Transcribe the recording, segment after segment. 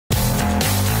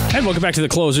right, welcome back to the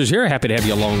Closers here. Happy to have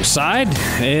you alongside.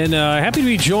 And happy to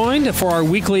be joined for our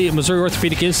weekly Missouri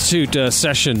Orthopedic Institute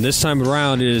session. This time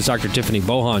around is Dr. Tiffany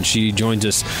Bohon. She joins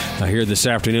us here this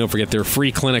afternoon. Don't forget their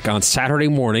free clinic on Saturday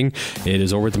morning. It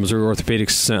is over at the Missouri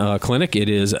Orthopedics Clinic. It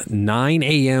is 9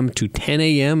 a.m. to 10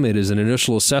 a.m. It is an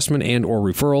initial assessment and or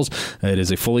referrals. It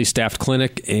is a fully staffed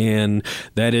clinic, and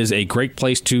that is a great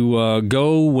place to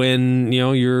go when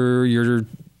your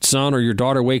son or your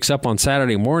daughter wakes up on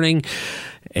Saturday morning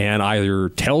and either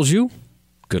tells you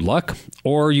good luck,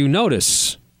 or you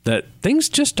notice that things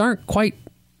just aren't quite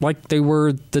like they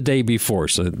were the day before.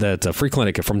 So that's a free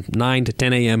clinic from 9 to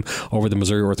 10 a.m. over the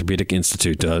Missouri Orthopedic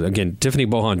Institute. Again, Tiffany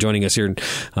Bohon joining us here,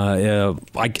 a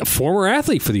former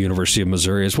athlete for the University of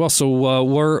Missouri as well. So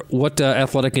what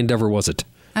athletic endeavor was it?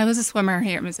 I was a swimmer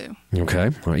here at Mizzou. Okay.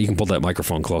 All right. You can pull that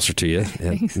microphone closer to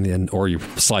you, or you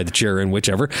slide the chair in,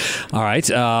 whichever. All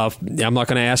right. I'm not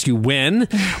going to ask you when,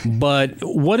 but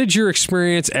what did your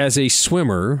experience as a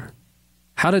swimmer,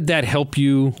 how did that help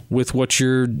you with what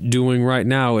you're doing right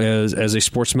now as a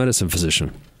sports medicine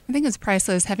physician? I think it's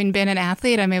priceless. Having been an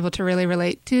athlete, I'm able to really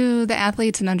relate to the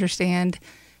athletes and understand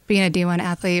being a D1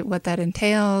 athlete, what that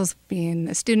entails, being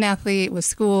a student athlete with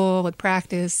school, with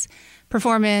practice,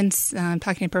 performance,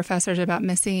 talking to professors about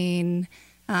missing,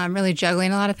 really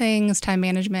juggling a lot of things, time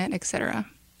management, etc.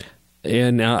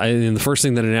 And the first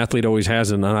thing that an athlete always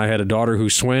has, and I had a daughter who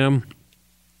swam,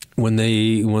 when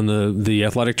the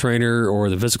athletic trainer or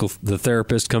the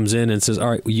therapist comes in and says, all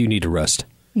right, well, you need to rest.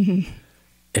 Mm-hmm.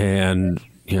 And,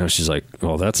 she's like,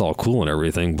 well, that's all cool and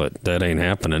everything, but that ain't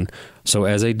happening. So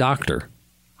as a doctor,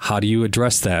 how do you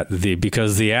address that?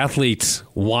 Because the athlete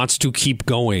wants to keep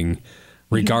going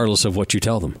regardless of what you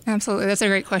tell them. Absolutely. That's a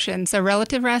great question. So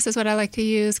relative rest is what I like to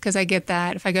use, because I get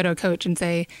that if I go to a coach and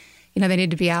say, they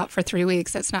need to be out for 3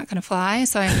 weeks, that's not going to fly.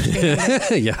 So I understand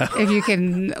that if you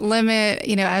can limit,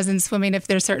 as in swimming, if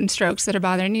there's certain strokes that are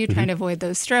bothering you, trying to avoid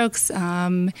those strokes.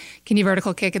 Can you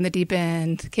vertical kick in the deep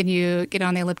end? Can you get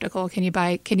on the elliptical? Can you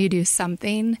bike? Can you do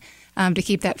something to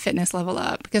keep that fitness level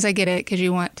up? Because I get it, because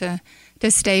you want to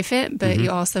stay fit, but you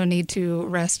also need to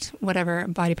rest whatever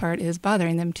body part is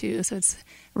bothering them too. So it's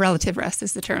relative rest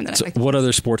is the term that I like to use. What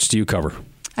other sports do you cover?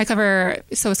 I cover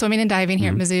swimming and diving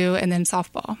here at Mizzou, and then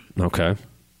softball. Okay.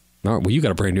 All right. Well, you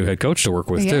got a brand new head coach to work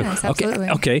with too. Yes, absolutely.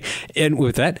 Okay. And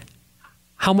with that,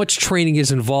 how much training is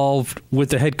involved with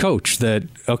the head coach? That,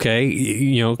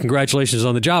 congratulations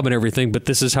on the job and everything, but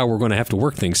this is how we're going to have to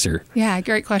work things here. Yeah,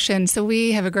 great question. So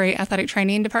we have a great athletic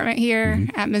training department here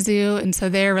at Mizzou, and so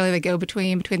they're really the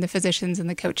go-between between the physicians and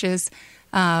the coaches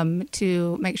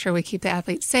to make sure we keep the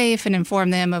athletes safe and inform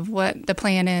them of what the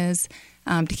plan is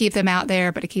to keep them out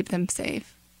there, but to keep them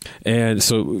safe. And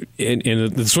so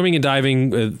in the swimming and diving,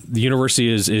 the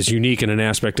university is unique in an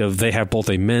aspect of they have both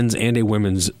a men's and a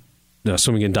women's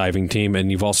swimming and diving team,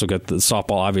 and you've also got the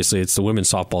softball. Obviously, it's the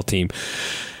women's softball team.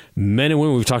 Men and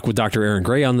women. We've talked with Dr. Aaron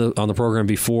Gray on the program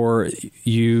before.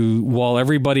 While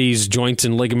everybody's joints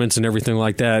and ligaments and everything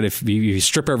like that, if you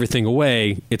strip everything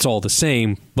away, it's all the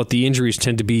same. But the injuries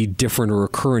tend to be different or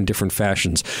occur in different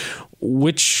fashions.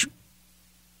 Which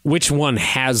one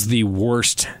has the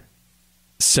worst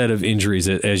set of injuries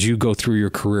as you go through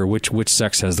your career? Which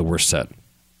sex has the worst set?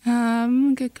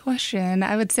 Good question.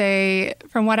 I would say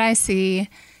from what I see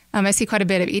quite a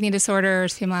bit of eating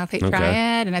disorders, female athlete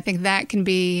triad, and I think that can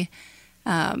be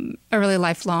a really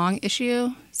lifelong issue.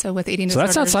 So with eating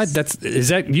disorders. So that's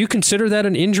outside. You consider that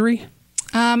an injury?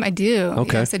 I do.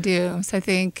 Okay. Yes, I do. So I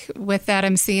think with that,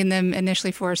 I'm seeing them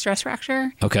initially for a stress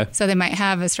fracture. Okay. So they might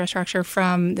have a stress fracture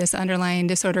from this underlying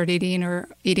disordered eating or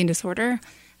eating disorder.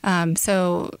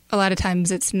 So a lot of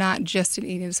times it's not just an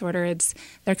eating disorder.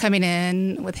 They're coming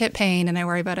in with hip pain, and I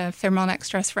worry about a femoral neck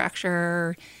stress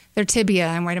fracture. Their tibia,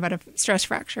 I'm worried about a stress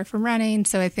fracture from running.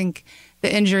 So I think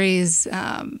the injuries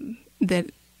that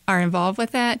are involved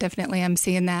with that, definitely I'm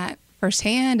seeing that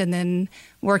firsthand, and then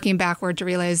working backward to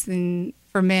realize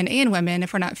for men and women,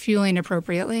 if we're not fueling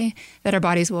appropriately, that our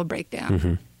bodies will break down.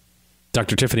 Mm-hmm.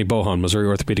 Dr. Tiffany Bohon, Missouri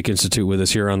Orthopedic Institute, with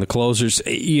us here on the Closers.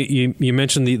 You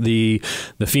mentioned the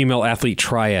female athlete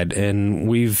triad,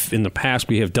 and in the past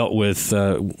we have dealt with.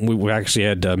 We actually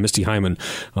had Misty Hyman,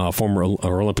 former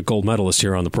Olympic gold medalist,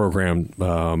 here on the program,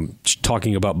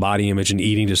 talking about body image and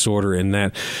eating disorder, and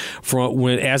that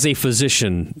as a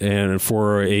physician and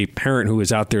for a parent who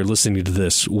is out there listening to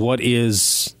this, what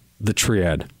is the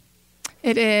triad?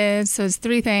 It is. So it's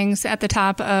three things. At the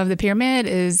top of the pyramid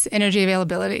is energy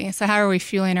availability. So how are we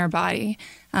fueling our body?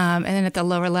 And then at the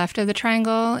lower left of the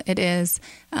triangle, it is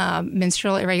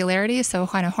menstrual irregularity, so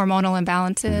kind of hormonal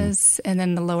imbalances. And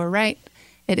then the lower right,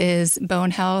 it is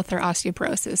bone health or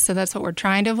osteoporosis. So that's what we're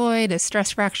trying to avoid is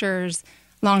stress fractures,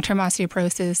 long-term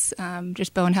osteoporosis,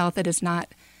 just bone health that is not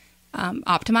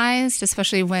optimized,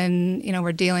 especially when,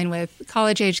 we're dealing with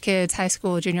college-age kids, high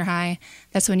school, junior high.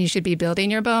 That's when you should be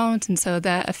building your bones. And so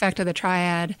the effect of the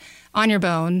triad on your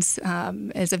bones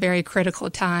is a very critical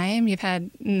time. You've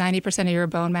had 90% of your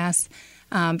bone mass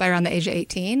by around the age of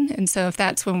 18. And so if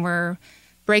that's when we're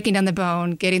breaking down the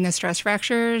bone, getting the stress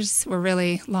fractures, we're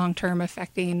really long-term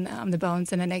affecting the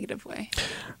bones in a negative way.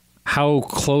 How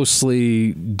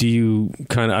closely do you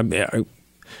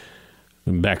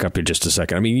back up here just a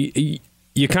second. I mean,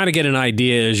 you kind of get an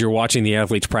idea as you're watching the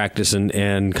athletes practice and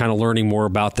kind of learning more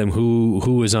about them,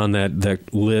 who is on that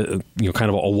kind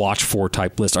of a watch for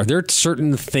type list. Are there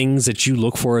certain things that you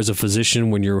look for as a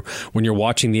physician when you're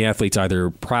watching the athletes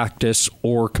either practice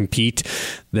or compete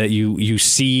that you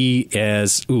see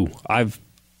as, I've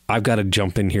got to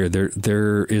jump in here.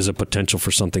 There is a potential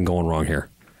for something going wrong here.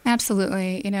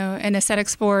 Absolutely. In aesthetic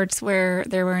sports where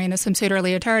they're wearing a swimsuit or a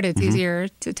leotard, it's easier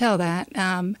to tell that.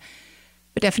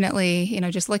 But definitely,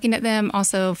 just looking at them,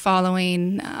 also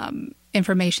following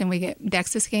information. We get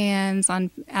DEXA scans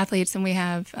on athletes, and we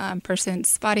have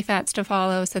percent body fats to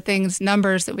follow. So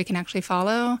numbers that we can actually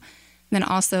follow. And then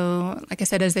also, like I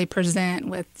said, as they present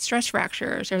with stress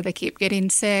fractures, or they keep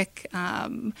getting sick,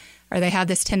 or they have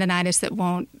this tendonitis that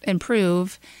won't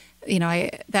improve,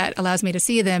 that allows me to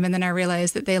see them. And then I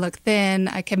realize that they look thin.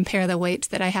 I compare the weights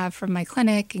that I have from my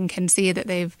clinic and can see that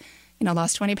they've,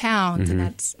 lost 20 pounds. And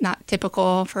that's not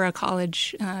typical for a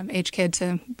college age kid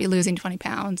to be losing 20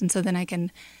 pounds. And so then I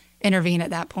can intervene at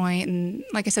that point. And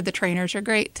like I said, the trainers are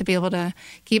great to be able to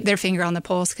keep their finger on the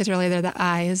pulse, because really they're the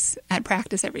eyes at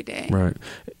practice every day. Right.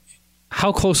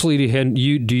 How closely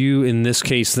do you in this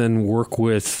case then work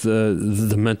with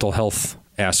the mental health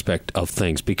aspect of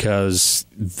things, because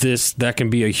that can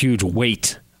be a huge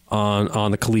weight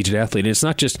on the collegiate athlete. And it's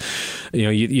not just,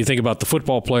 you think about the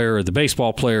football player or the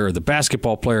baseball player or the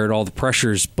basketball player and all the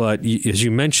pressures, but as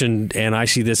you mentioned, and I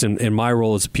see this in my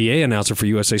role as a PA announcer for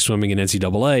USA Swimming and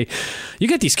NCAA, you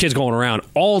get these kids going around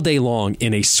all day long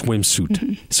in a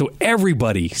swimsuit. So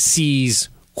everybody sees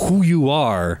who you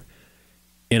are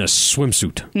in a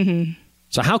swimsuit.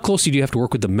 So how closely do you have to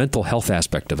work with the mental health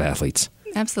aspect of athletes?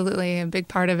 Absolutely. A big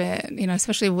part of it,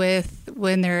 especially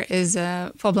when there is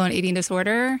a full-blown eating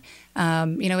disorder,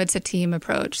 it's a team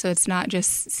approach. So it's not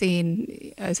just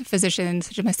seen as a physician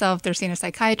such as myself. They're seeing a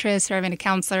psychiatrist, or having a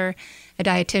counselor, a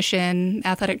dietitian,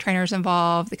 athletic trainers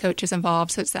involved, the coaches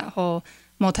involved. So it's that whole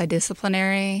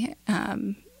multidisciplinary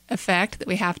effect that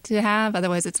we have to have.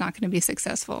 Otherwise, it's not going to be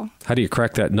successful. How do you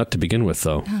crack that nut to begin with,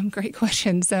 though? Great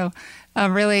question. So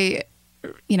really,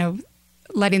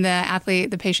 letting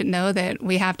the patient know that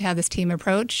we have to have this team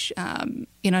approach.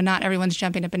 Not everyone's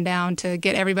jumping up and down to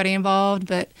get everybody involved,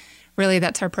 but really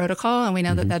that's our protocol. And we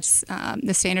know that that's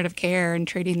the standard of care in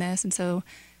treating this. And so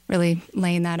really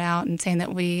laying that out and saying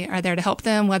that we are there to help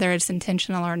them, whether it's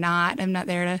intentional or not. I'm not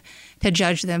there to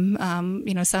judge them.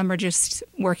 Some are just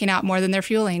working out more than they're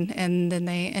fueling, and then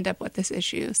they end up with this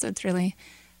issue. So it's really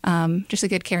just a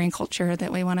good caring culture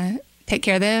that we want to take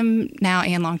care of them now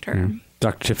and long term.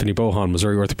 Dr. Tiffany Bohon,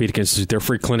 Missouri Orthopedic Institute. Their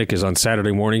free clinic is on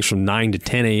Saturday mornings from 9 to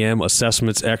 10 a.m.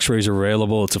 Assessments, x-rays are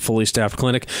available. It's a fully staffed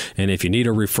clinic. And if you need a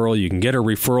referral, you can get a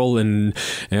referral.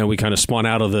 And we kind of spun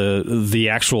out of the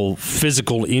actual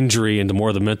physical injury into more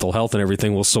of the mental health and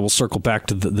everything. So we'll circle back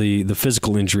to the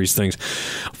physical injuries things.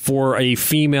 For a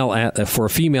female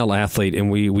athlete,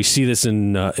 and we see this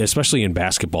in especially in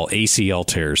basketball, ACL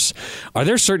tears. Are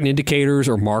there certain indicators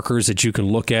or markers that you can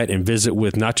look at and visit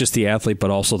with not just the athlete,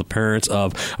 but also the parents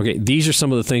of, okay, these are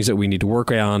some of the things that we need to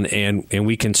work on, and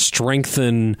we can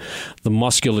strengthen the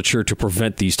musculature to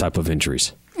prevent these type of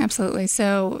injuries? Absolutely.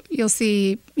 So you'll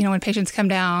see, when patients come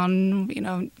down,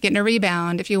 getting a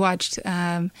rebound. If you watched,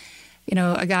 a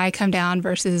guy come down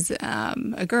versus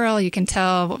a girl, you can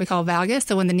tell what we call valgus.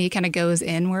 So when the knee kind of goes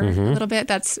inward a little bit,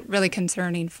 that's really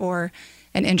concerning for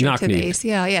an injury to the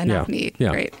ACL. Yeah, knock-knee.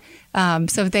 Yeah. Great.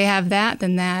 So if they have that,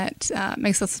 then that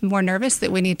makes us more nervous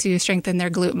that we need to strengthen their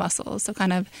glute muscles. So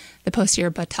kind of the posterior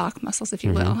buttock muscles, if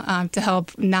you will, to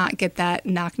help not get that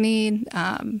knock-knee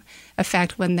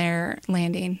effect when they're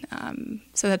landing.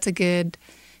 So that's a good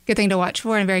thing to watch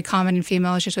for, and very common in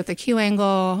females, just with the Q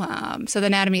angle. So the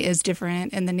anatomy is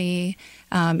different in the knee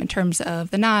in terms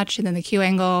of the notch and then the Q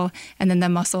angle, and then the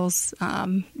muscles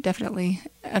definitely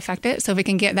affect it. So if we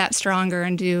can get that stronger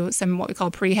and do some what we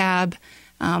call prehab,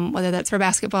 whether that's for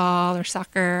basketball or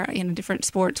soccer, different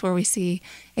sports where we see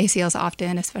ACLs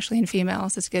often, especially in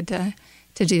females, it's good to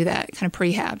do that kind of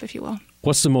prehab, if you will.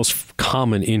 What's the most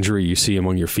common injury you see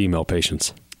among your female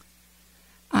patients?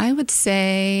 I would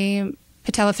say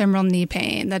patellofemoral knee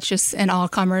pain. That's just in all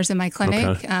comers in my clinic.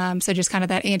 Okay. So just kind of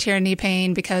that anterior knee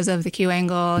pain because of the Q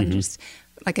angle and just,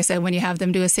 like I said, when you have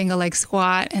them do a single leg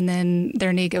squat and then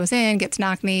their knee goes in, gets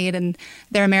knock-kneed, and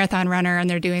they're a marathon runner and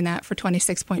they're doing that for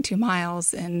 26.2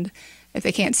 miles. And if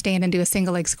they can't stand and do a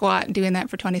single leg squat, doing that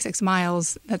for 26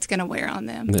 miles, that's going to wear on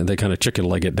them. They kind of chicken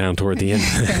leg it down toward the end.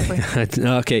 Exactly.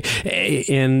 Okay.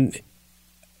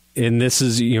 And this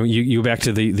is, you back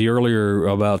to the earlier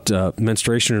about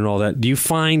menstruation and all that. Do you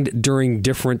find during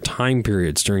different time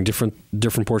periods, during different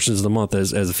portions of the month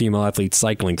as a female athlete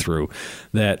cycling through,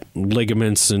 that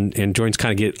ligaments and joints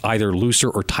kind of get either looser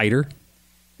or tighter?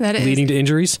 Leading to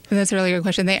injuries? That's a really good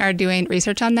question. They are doing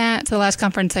research on that. So the last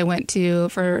conference I went to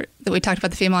that we talked about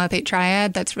the female athlete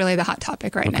triad, that's really the hot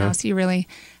topic right now. So you really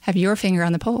have your finger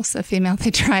on the pulse of female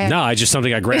athlete triad. No, it's just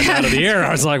something I grabbed out of the air.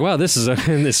 I was like, wow, this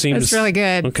seems... That's really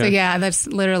good. Okay. So yeah, that's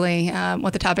literally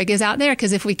what the topic is out there.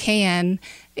 Because if we can,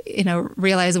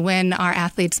 realize when our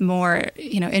athletes more,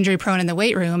 injury prone in the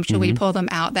weight room, should we pull them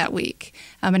out that week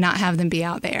and not have them be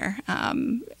out there?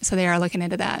 So they are looking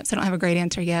into that. So I don't have a great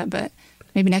answer yet, but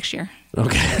maybe next year.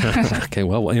 Okay. Okay.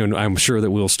 Well, I'm sure that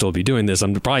we'll still be doing this.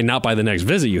 I'm probably not by the next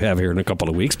visit you have here in a couple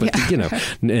of weeks, but in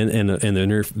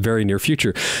the very near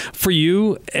future. For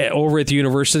you over at the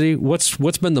university,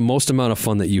 what's been the most amount of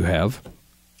fun that you have?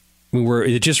 I mean, where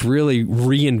it just really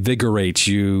reinvigorates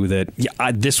you that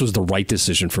this was the right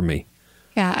decision for me.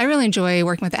 Yeah, I really enjoy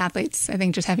working with athletes. I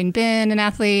think just having been an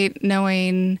athlete,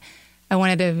 knowing I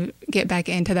wanted to get back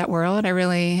into that world, I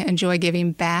really enjoy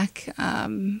giving back.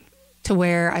 To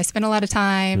where I spend a lot of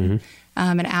time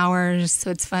and hours. So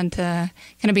it's fun to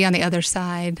kind of be on the other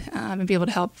side and be able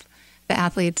to help the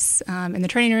athletes in the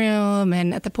training room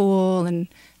and at the pool and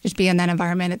just be in that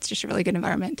environment. It's just a really good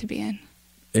environment to be in.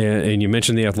 And you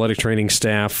mentioned the athletic training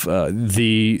staff.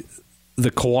 The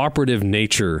cooperative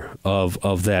nature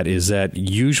of that, is that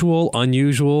usual,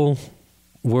 unusual?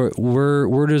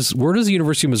 Where does the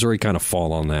University of Missouri kind of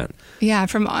fall on that? Yeah,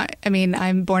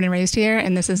 I'm born and raised here,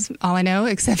 and this is all I know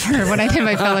except for when I did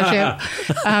my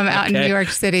fellowship out in New York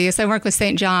City. So I work with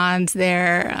St. John's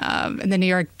there, and the New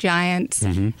York Giants,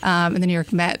 and the New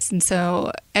York Mets. And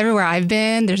so everywhere I've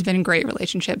been, there's been great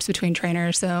relationships between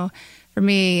trainers. So for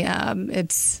me,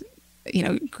 it's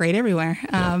great everywhere.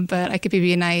 But I could be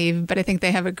being naive, but I think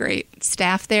they have a great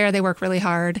staff there. They work really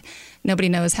hard. Nobody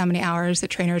knows how many hours the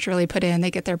trainers really put in.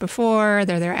 They get there before,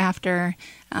 they're there after.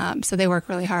 So they work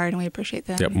really hard, and we appreciate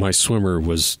them. Yeah, my swimmer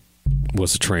was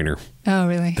a trainer. Oh,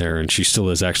 really? There, and she still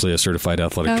is actually a certified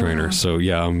athletic trainer. Wow. So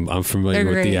yeah, I'm familiar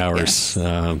with the hours.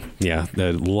 Yes.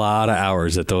 A lot of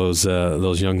hours that those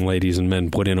young ladies and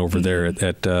men put in over there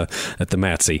at the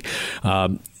Matsy.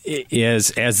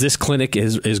 As this clinic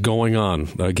is going on,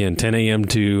 again, 10 a.m.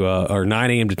 or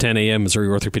 9 a.m. to 10 a.m. Missouri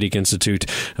Orthopedic Institute.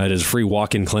 It is a free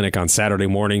walk-in clinic on Saturday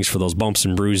mornings for those bumps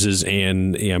and bruises.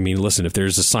 And listen, if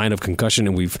there's a sign of concussion,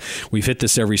 and we've hit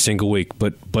this every single week,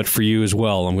 but for you as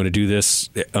well, I'm going to do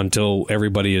this until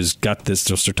everybody has got this.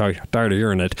 Just they're tired of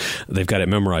hearing it. They've got it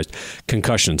memorized.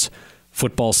 Concussions,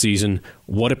 football season.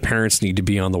 What do parents need to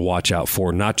be on the watch out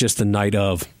for? Not just the night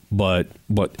of, but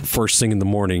first thing in the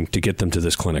morning to get them to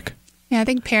this clinic. Yeah, I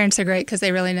think parents are great because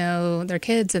they really know their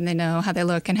kids and they know how they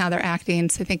look and how they're acting.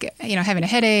 So I think, having a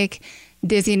headache,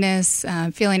 dizziness,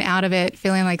 feeling out of it,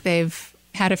 feeling like they've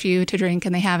had a few to drink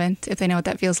and they haven't, if they know what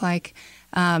that feels like.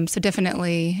 So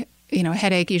definitely, a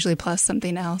headache usually plus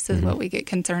something else is what we get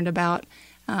concerned about.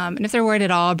 And if they're worried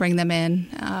at all, bring them in.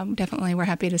 Definitely, we're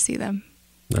happy to see them.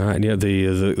 All right. Yeah,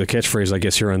 the catchphrase, I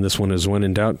guess, here on this one is when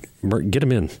in doubt, get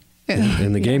them in.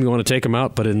 In the game, you want to take them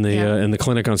out, but in the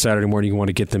clinic on Saturday morning, you want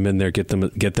to get them in there, get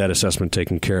that assessment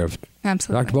taken care of.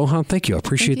 Absolutely. Dr. Bohon, thank you. I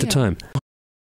appreciate the time.